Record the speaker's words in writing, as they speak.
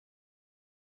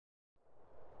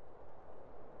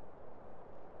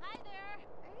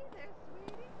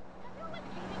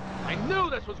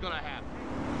this was gonna happen.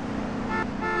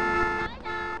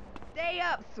 Stay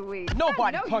up, sweet.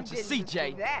 Nobody I know punches you didn't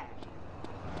CJ. do that.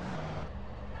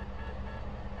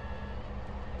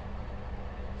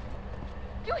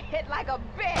 You hit like a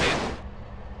bitch.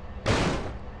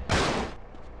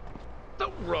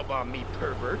 Don't rub on me,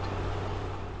 pervert.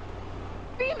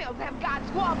 Females have got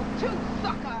squabbles too,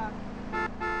 sucker.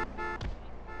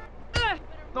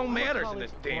 No manners in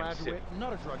this damn graduate, city.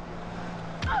 not a drug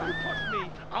dealer. You push me,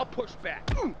 I'll push back.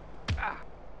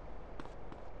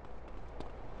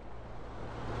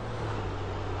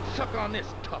 Suck on this,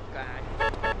 tough guy.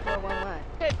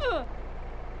 411.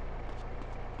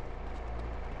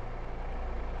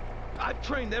 I've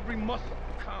trained every muscle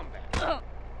for combat.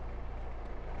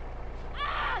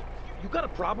 You got a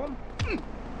problem?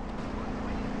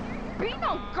 Be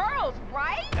no girls,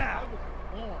 right? I was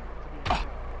born to be a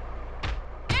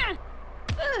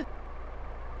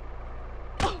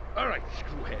All right,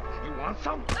 screwhead. You want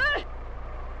some?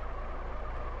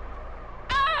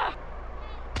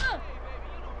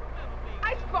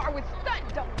 I spar with stunt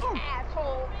double,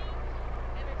 asshole.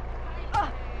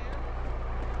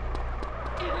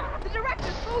 The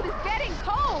director's food is getting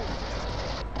cold.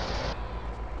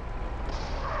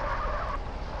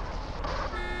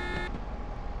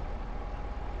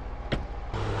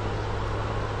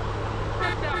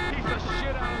 Get that piece of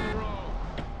shit out of the road.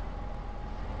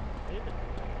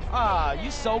 Ah,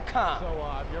 you so calm. So,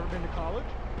 have you ever been to college?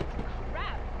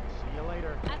 Crap. See you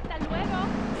later. Hasta luego.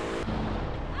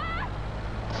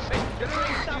 Hey, did I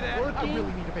see Stop that? working. I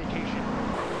really need a vacation.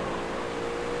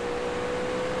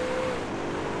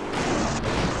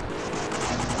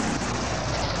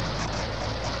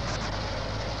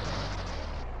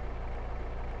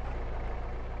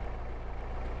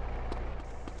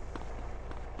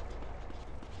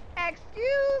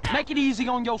 Excuse? Make it easy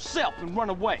on yourself and run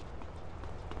away.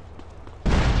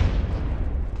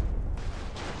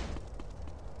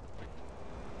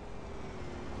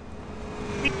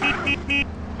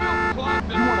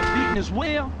 You want a beating as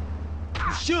well?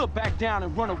 You should back down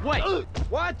and run away.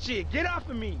 Watch it! Get off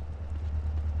of me!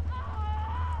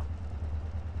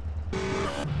 Move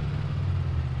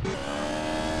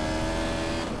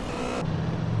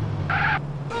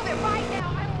it right now.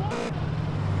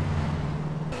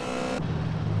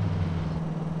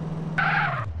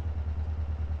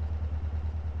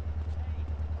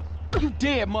 You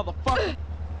dead, motherfucker.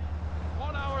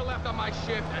 1 hour left on my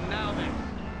shift, and now this.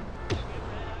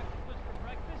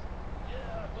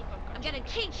 I'm gonna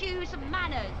teach you some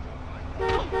manners.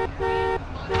 Same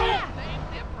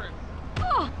difference.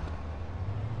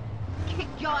 Kick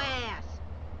your ass.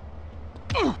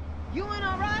 You in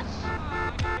a rush?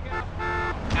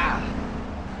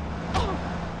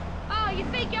 Oh, you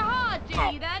think you're hard, do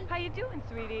you then? How you doing,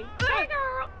 sweetie? Hey,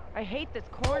 girl. I hate this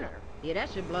corner. Yeah,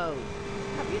 that shit blows.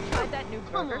 Have you tried that new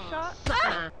burger shop?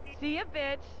 Sucker. See ya,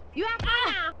 bitch. You have fun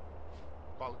now.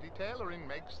 Quality tailoring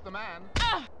makes the man.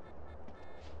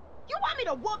 You want me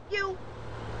to whoop you?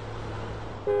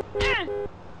 Quite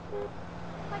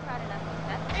right enough,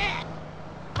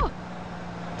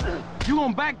 that's You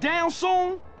gonna back down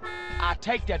soon? I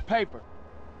take that paper.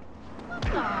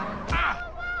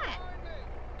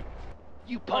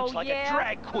 You punch Oh, like yeah? a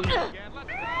drag queen.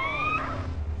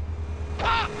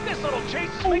 This little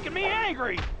chase is making me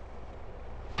angry.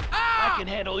 I can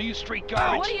handle you, street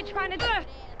garbage. What are you trying to do?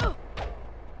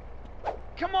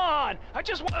 Come on! I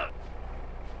just want.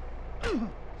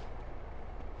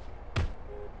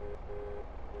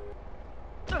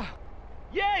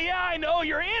 Yeah, I know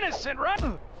you're innocent, right?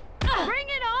 Bring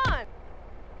it on!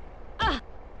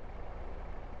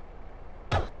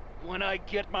 When I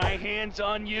get my hands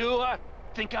on you, I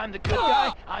think I'm the good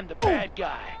guy. I'm the bad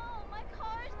guy. Oh, my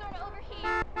car's not over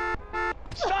here.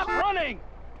 Stop running!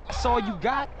 That's all you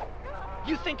got?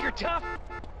 You think you're tough?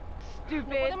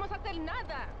 Stupid.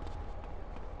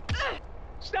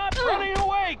 Stop running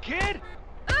away, kid!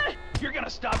 You're gonna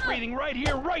stop breathing right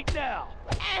here, right now!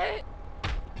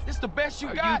 This the best you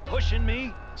Are got? you pushing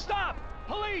me? Stop!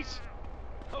 Police!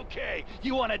 Okay,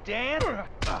 you wanna dance?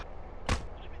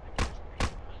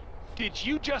 Did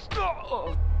you just...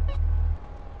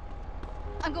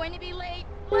 I'm going to be late.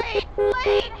 Late!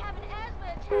 I have an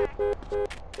asthma attack.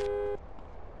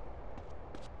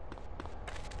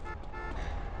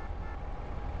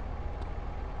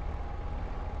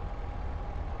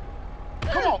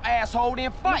 Come on, asshole,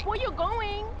 then fight. Where you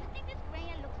going? You think this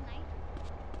brand looks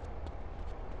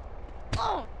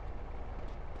nice?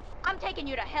 I'm taking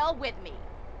you to hell with me.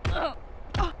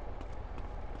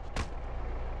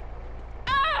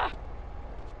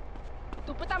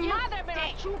 Tu puta madre me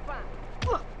la chupa.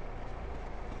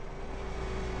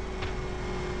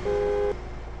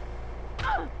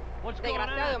 What's going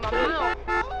Desgraciado, on? mamá.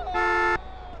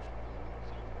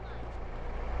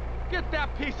 Get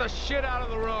that piece of shit out of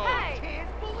the road. Hey!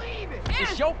 Can't believe it!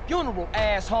 It's your funeral,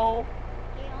 asshole.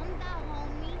 ¿Qué onda,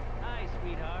 homie? Hi,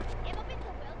 sweetheart. Ever been to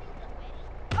welding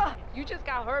already? You just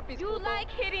got herpes. You Cuco. like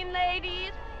hitting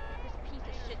ladies? This piece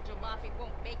of shit jalopy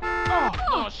won't make it.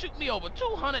 Oh, shoot me over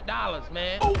 $200,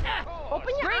 man. Open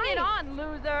your Bring eyes. it on,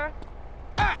 loser.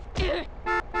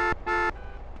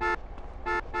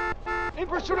 In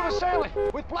pursuit of assailant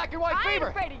with black and white I ain't fever.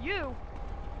 afraid of you.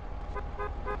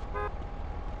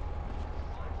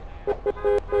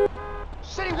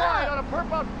 Citywide on a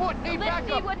perp on foot. Need Let's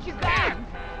backup. see what you got.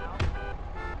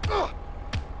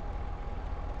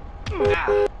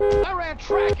 I ran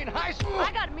track in high school.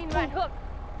 I got a mean right hook.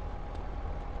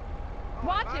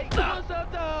 Watch it. What's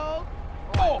up, dog?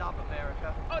 Oh. Enough,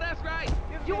 America. Oh, that's right.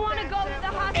 You want to go to the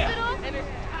hospital? And it's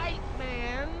tight,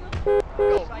 man.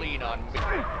 Don't lean on me.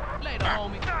 Later,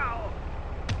 homie.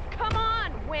 Come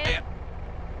on, Wimp.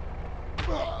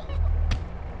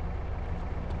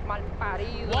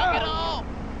 Malparido. Walk it off.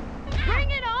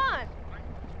 Bring it on.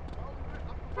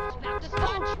 About to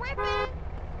start tripping.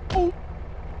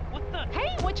 What the?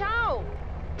 Hey, watch out.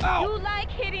 Ow. You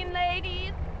like hitting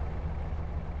ladies?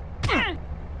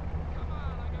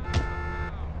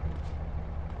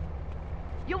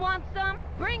 You want some?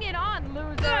 Bring it on,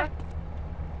 loser.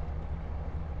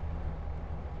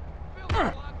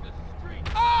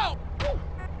 Oh!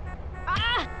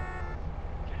 Ah!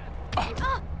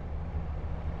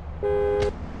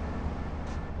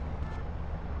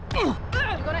 You're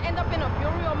gonna end up in a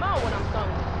burial mound when I'm done.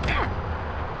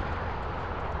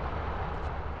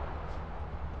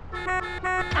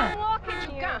 I'm walking You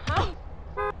here. got, huh?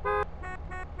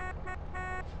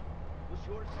 What's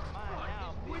yours is mine now,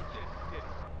 bitch.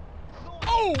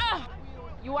 Oh!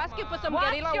 You asking for some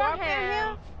Watch guerrilla your warfare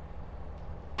hand.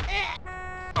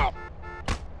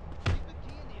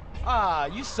 Ah,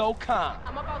 you so kind.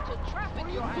 I'm about to traffic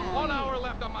your ass. 1 hour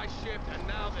left on my shift, and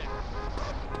now this.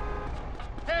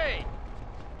 Hey!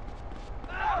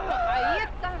 Ahí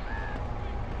está.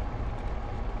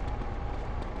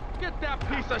 Get that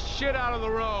piece of shit out of the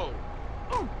road.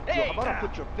 Hey, I'm gonna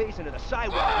put your face into the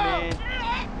sidewalk, man.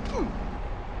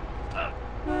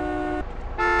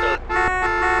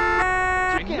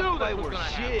 I knew that was gonna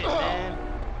shit, man.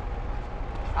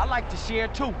 I like to share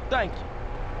too, thank you.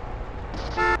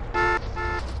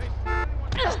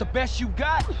 That's the best you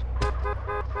got?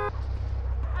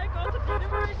 I got the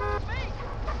delivery fake.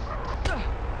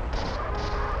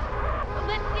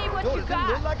 Let's see what you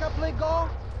got. like I play golf?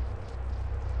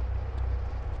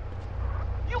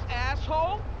 You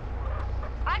asshole!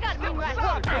 I got a mean right What's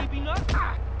up, hook. baby nut?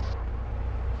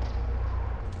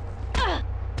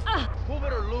 Move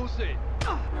it or lose it.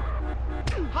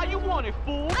 How you want it,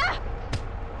 fool?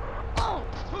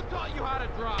 Who taught you how to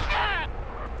drive?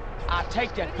 I'll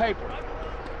take that paper.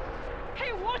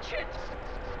 Hey, watch it.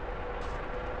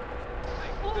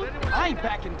 I ain't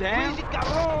backing down. Easy,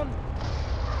 cabrón.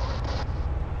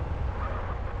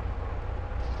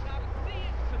 Gotta see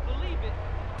it to believe it.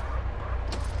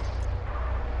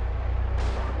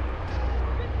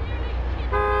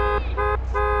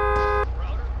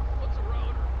 Router? What's a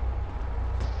router?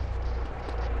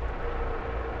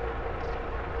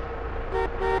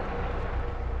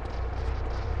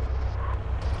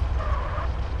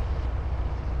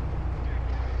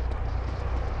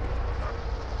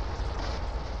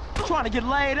 Trying to get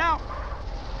laid out.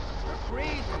 You're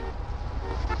crazy.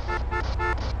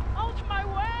 Out my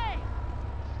way.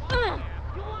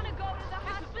 You want to go to the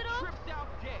hospital? Tripped out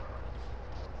dick.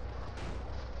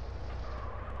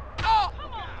 Oh!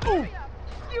 Come on, Ooh. hurry up.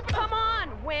 You come on,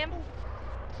 wimp.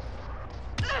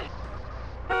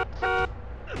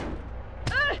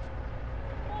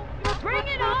 Bring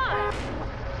it on.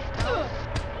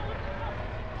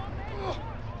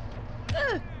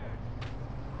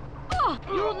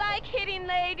 You like hitting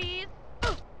ladies?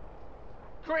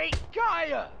 Great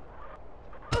Gaia!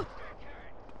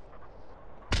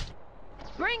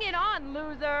 Bring it on,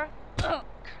 loser.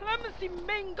 Clemency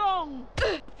Mengong!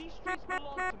 These streets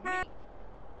belong to me.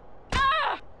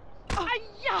 Ah!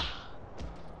 Ay-ya!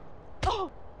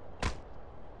 Oh!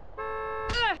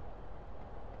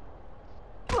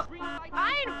 Green light I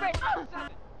ain't afraid.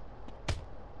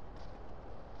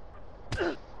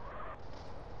 7.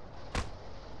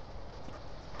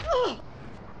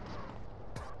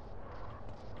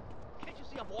 Can't you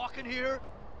see I'm walking here?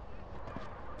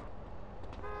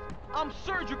 I'm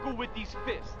surgical with these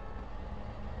fists.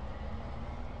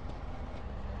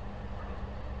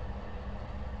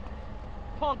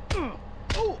 Punk.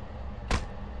 Ooh.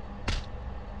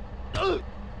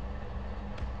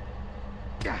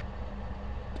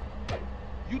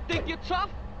 think you're tough?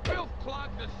 Filth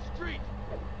clogged the street.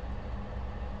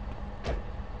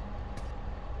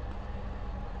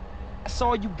 That's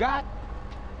all you got?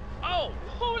 Oh,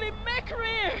 holy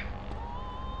mackerel!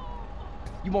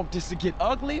 You want this to get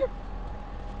uglier?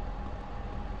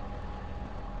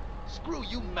 Screw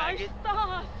you, My maggot!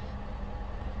 stuff!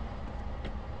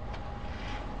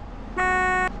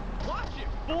 Watch it,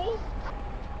 fool!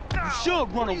 You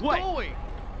should run away. Doing?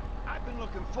 I've been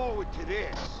looking forward to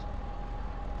this.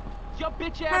 Is your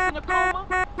bitch ass in a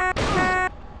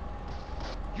coma?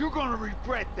 You're gonna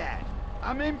regret that.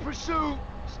 I'm in pursuit.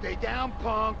 Stay down,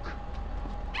 punk.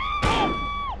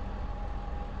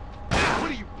 What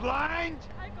are you, blind?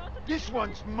 This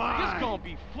one's mine. This gonna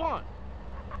be fun.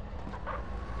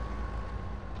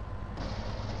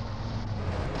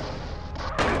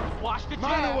 Watch the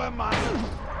Mano a jab. mano.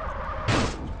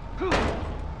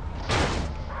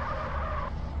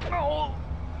 Oh!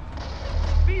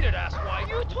 Beat it, asswipe!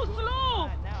 You're too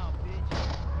slow! Now, bitch.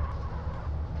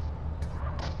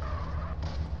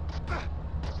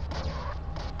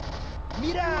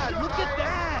 Mira, look at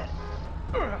that.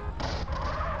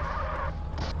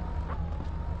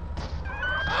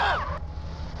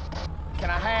 Can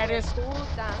I have this?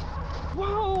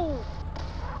 Whoa!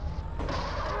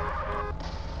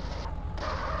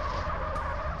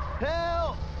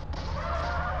 Help!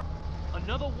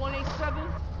 Another 187?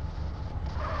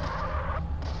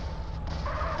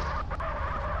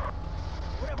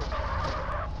 Whatever,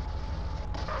 man.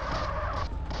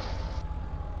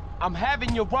 I'm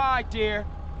having your ride, dear.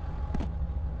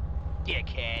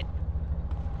 Dickhead.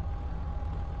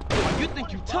 Oh, you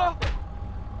think you tough?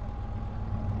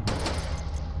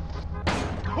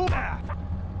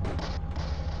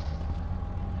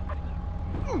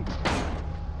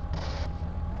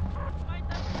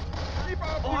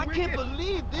 Oh, I can't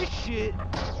believe this shit.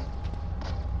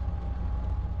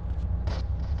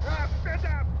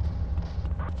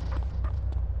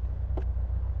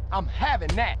 I'm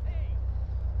having that.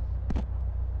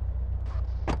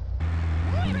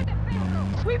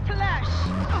 Whiplash!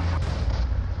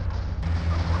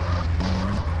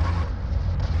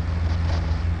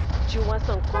 Do you want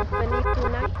some company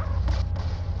tonight?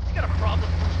 You got a problem,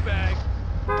 douchebag?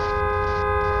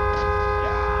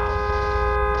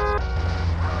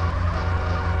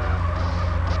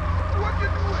 What you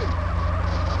doing?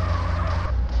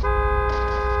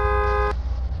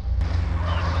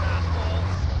 Listen, asshole.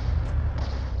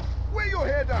 Where your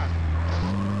head on?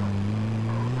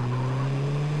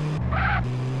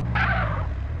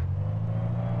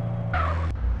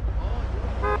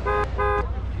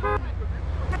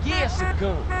 Yes, it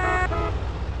goes.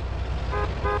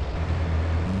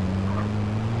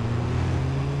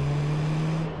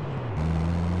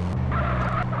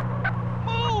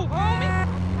 Move, homie!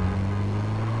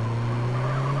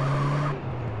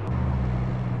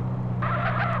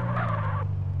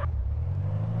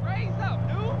 Raise up,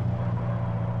 dude!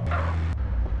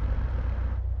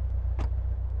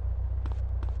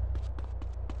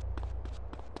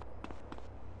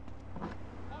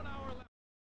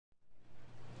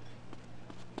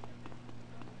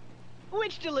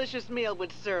 Which delicious meal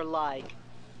would Sir like?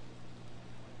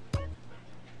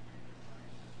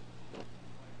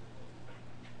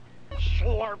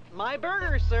 Slurp my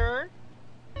burger, sir.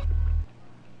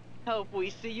 Hope we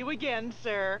see you again,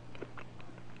 sir.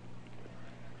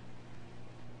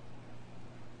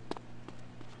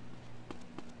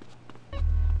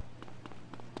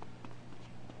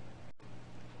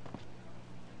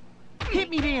 Hit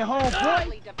me then, homeboy.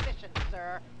 Highly deficient,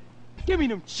 sir. Give me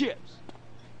them chips.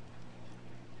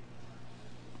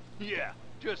 Yeah,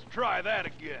 just try that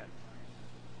again.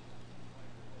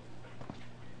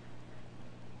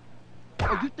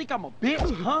 Oh, you think I'm a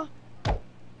bitch, huh?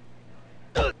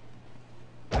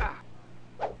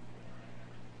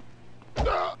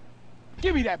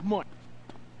 Give me that money.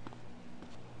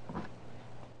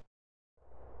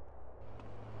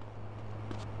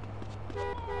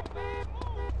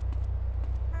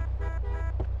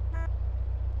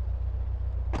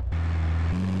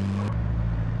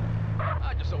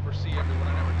 I just oversee everyone.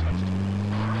 I never touched it.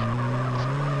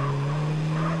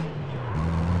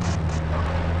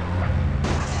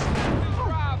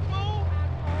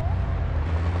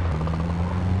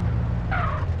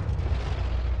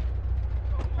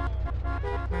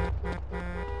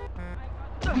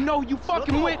 You know who you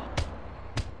fucking with?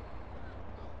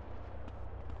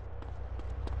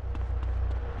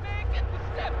 Man, get the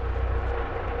step.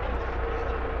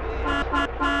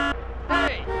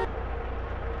 Hey!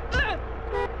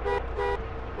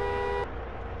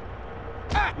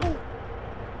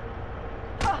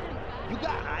 You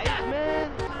got ice,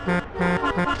 man?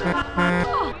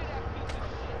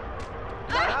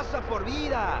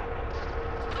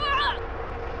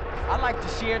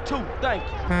 share too, thank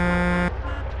you.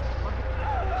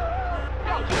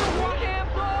 Yo, you know what,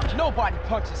 Ham? Nobody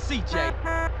punches CJ.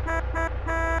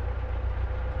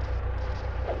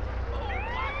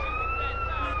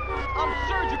 I'm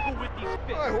surgical with these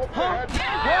fists. I hope Huh? they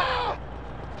had...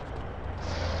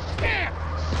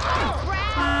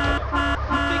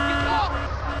 You think it's up?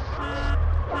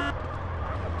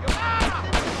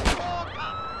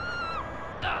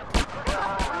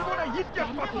 I'm gonna hit you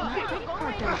for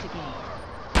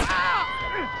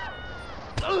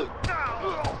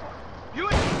You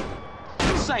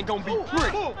This ain't gonna be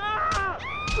pretty.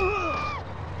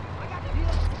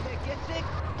 Get sick?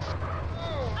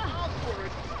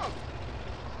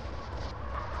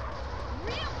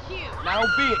 Real cute. Now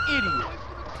don't be an idiot.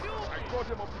 I got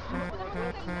him up.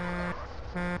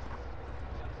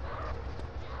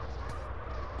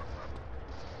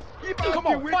 Come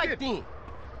on, fight then.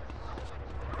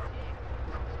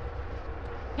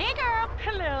 Hey, girl.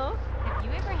 Hello. Have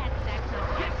you ever had sex on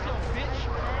get some, bitch.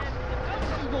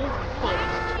 You won't be funny.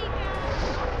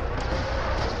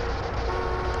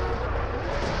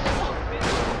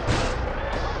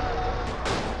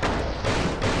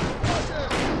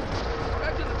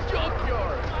 Back to the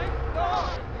junkyard.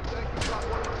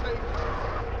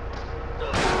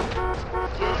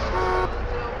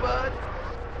 Bud?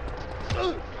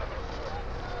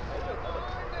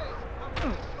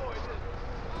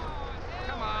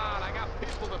 Come on, I got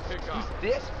people to pick up.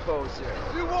 This poser.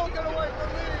 You won't get away from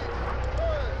me!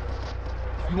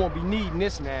 You won't be needing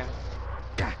this now.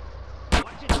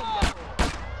 Watch it from that.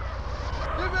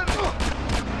 Give it...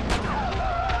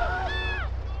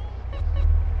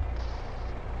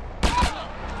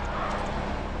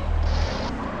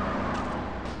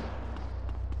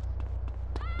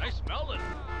 I smell it.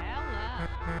 Hello.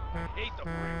 Hate the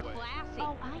freeway. Classy.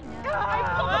 Oh, I know.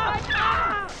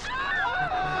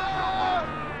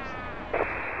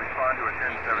 Respond to a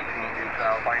 1017 in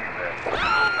South Finding bed.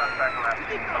 Suspect last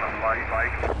seen on a bloody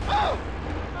bike. Oh!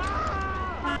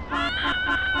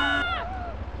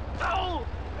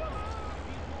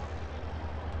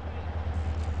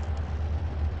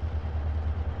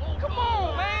 Come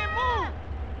on, man, move!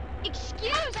 Excuse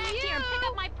me. Back here and pick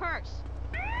up my purse.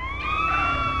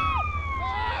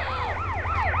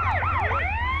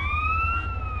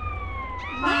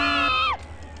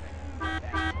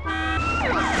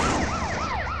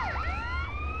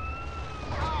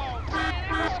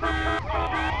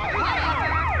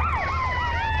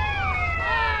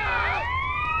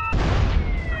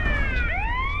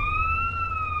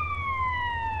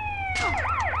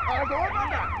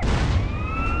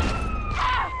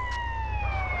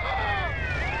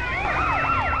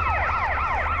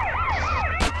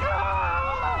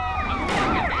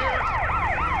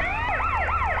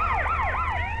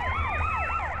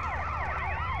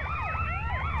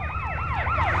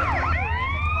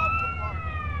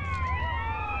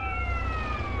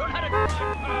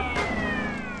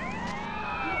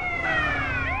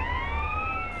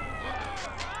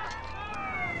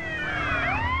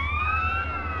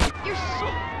 You're so...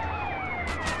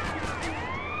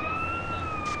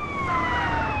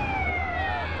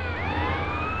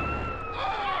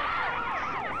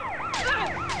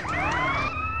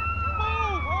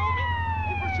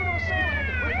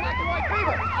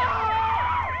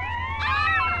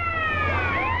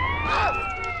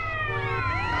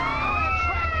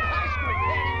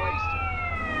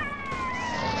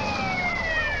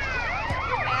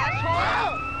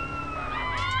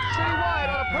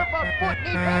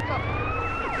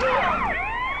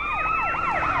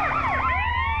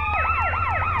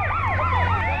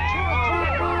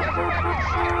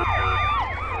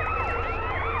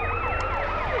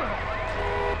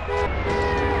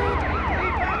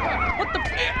 What the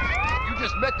f? You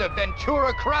just met the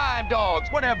Ventura crime dogs.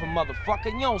 Whatever,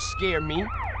 motherfucker. You don't scare me.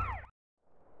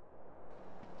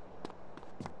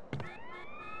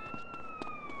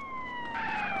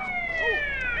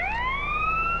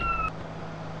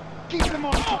 Keep him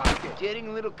on target. Getting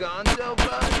a little gonzo,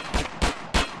 bud?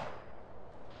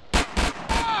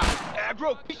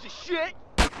 Aggro, piece of shit!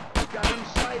 Got him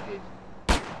sighted.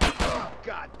 Oh,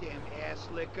 goddamn ass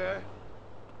licker.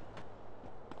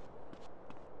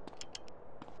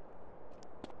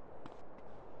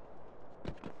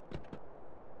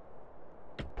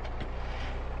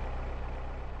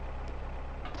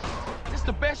 This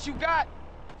the best you got?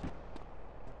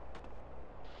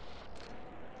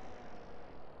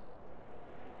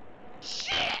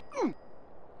 Shit!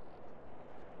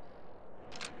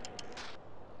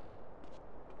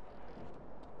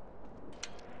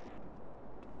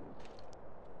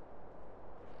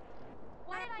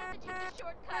 Why did I have to take the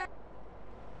shortcut?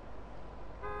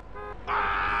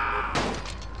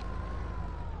 Ah!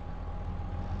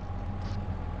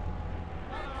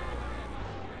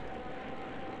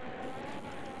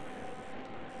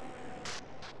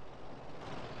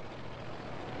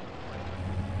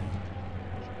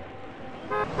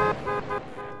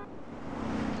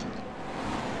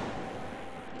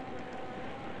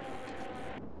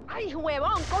 ¡Ay,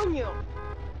 huevón, coño!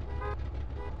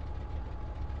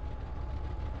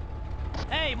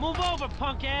 Hey, move over,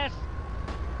 punk ass!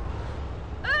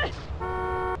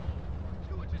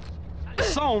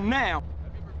 It's on now.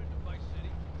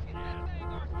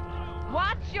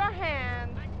 Watch your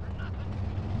hand.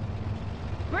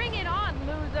 Bring it on,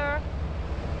 loser.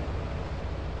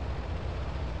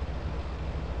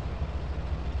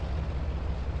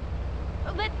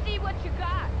 Let's see what you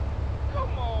got.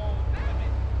 Come on, damn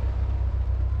it.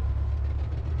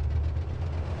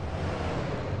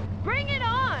 Bring it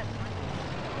on.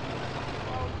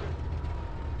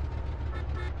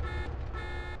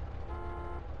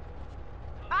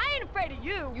 I ain't afraid of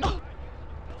you.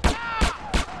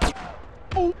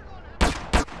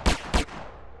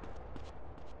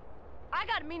 I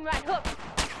got a mean right hook.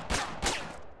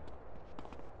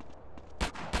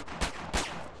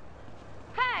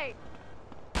 Hey!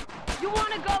 You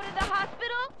wanna go to the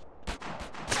hospital?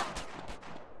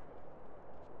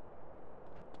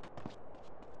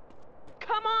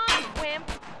 Come on,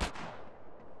 wimp!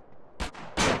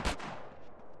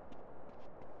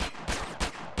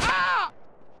 Ah!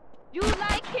 You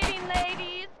like hitting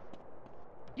ladies?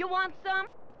 You want some?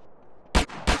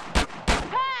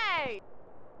 Hey!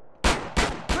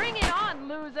 Bring it on,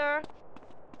 loser!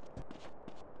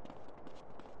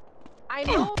 I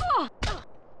know.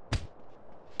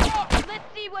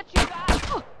 Let's see what you got.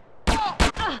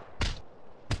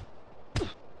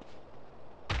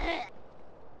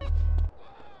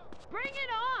 Bring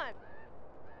it on.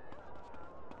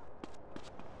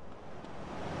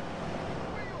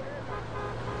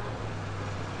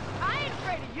 I ain't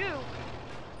afraid of you.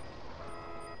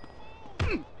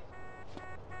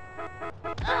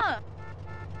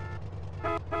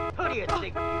 Who do you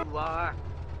think you are?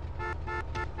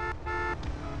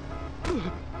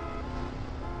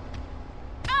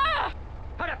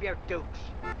 Put up your dukes.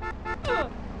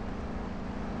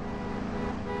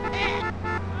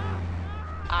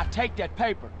 I take that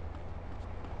paper.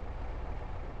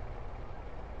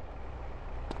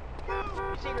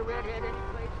 You seen a redhead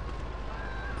anyplace?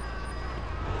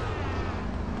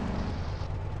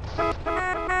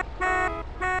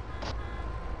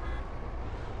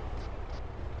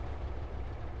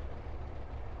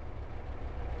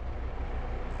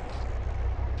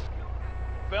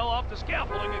 Fell off the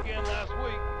scaffolding again last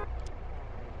week.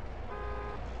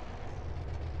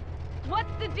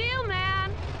 What's the deal,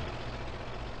 man?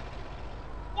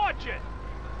 Watch it!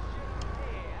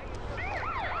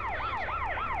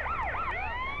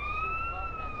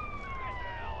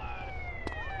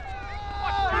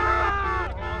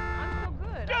 I'm so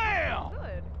good. Damn! I'm so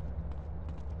good.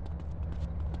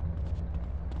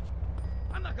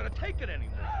 I'm not gonna take it anymore.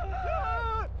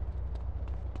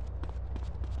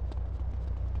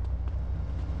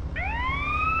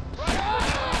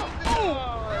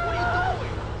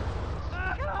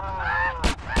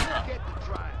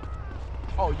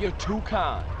 Oh, you're too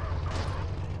kind.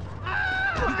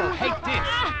 You gonna hate this.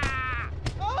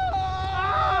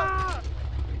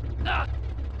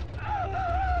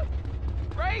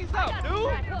 Raise up, got dude! the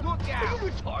right hook. Look out! Are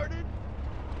you retarded?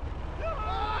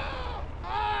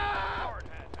 Hard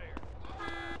hat there.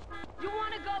 You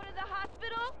want to go to the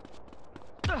hospital?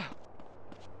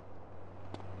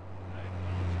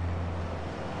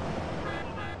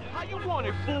 How you want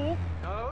it, fool? No